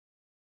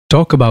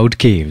Talk About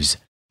Caves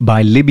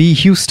by Libby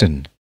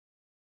Houston.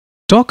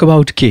 Talk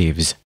about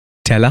caves.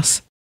 Tell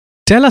us.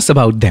 Tell us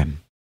about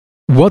them.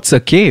 What's a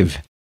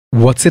cave?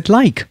 What's it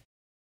like?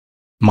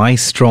 My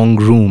strong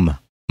room,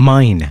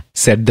 mine,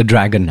 said the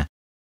dragon,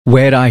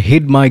 where I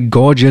hid my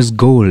gorgeous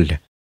gold.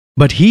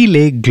 But he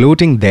lay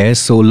gloating there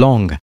so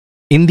long.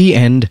 In the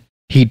end,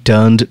 he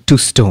turned to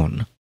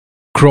stone.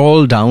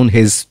 Crawl down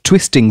his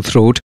twisting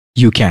throat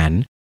you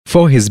can,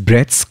 for his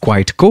breath's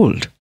quite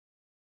cold.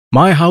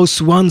 My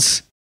house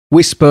once,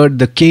 whispered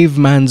the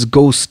caveman's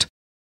ghost.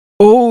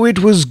 Oh, it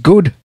was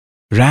good,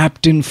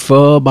 wrapped in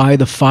fur by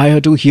the fire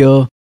to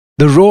hear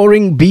the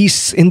roaring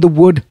beasts in the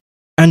wood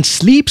and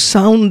sleep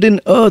sound in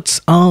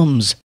earth's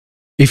arms.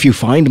 If you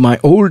find my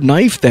old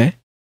knife there,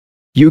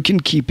 you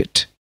can keep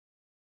it.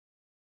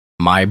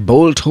 My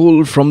bolt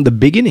hole from the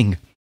beginning,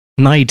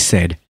 night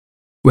said,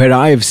 where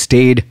I've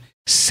stayed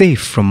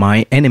safe from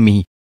my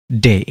enemy,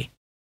 day.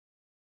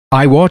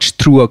 I watched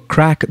through a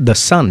crack the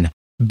sun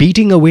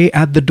beating away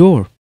at the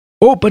door.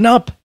 Open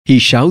up, he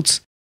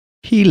shouts.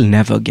 He'll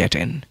never get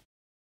in.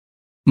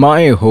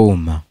 My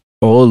home,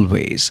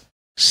 always,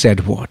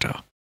 said water.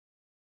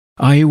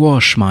 I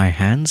wash my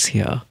hands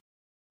here,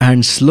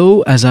 and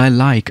slow as I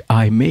like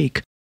I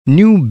make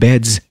new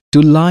beds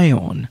to lie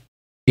on,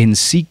 in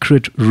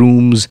secret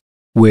rooms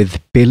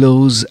with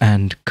pillows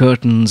and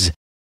curtains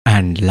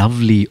and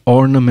lovely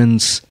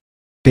ornaments,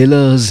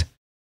 pillars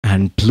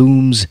and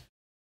plumes,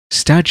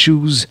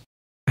 statues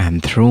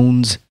and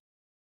thrones.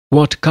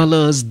 What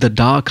colors the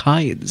dark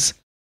hides?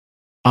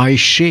 I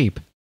shape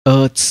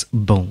earth's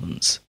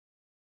bones.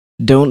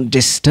 Don't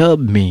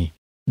disturb me,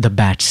 the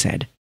bat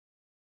said.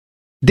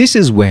 This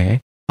is where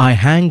I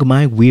hang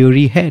my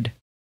weary head.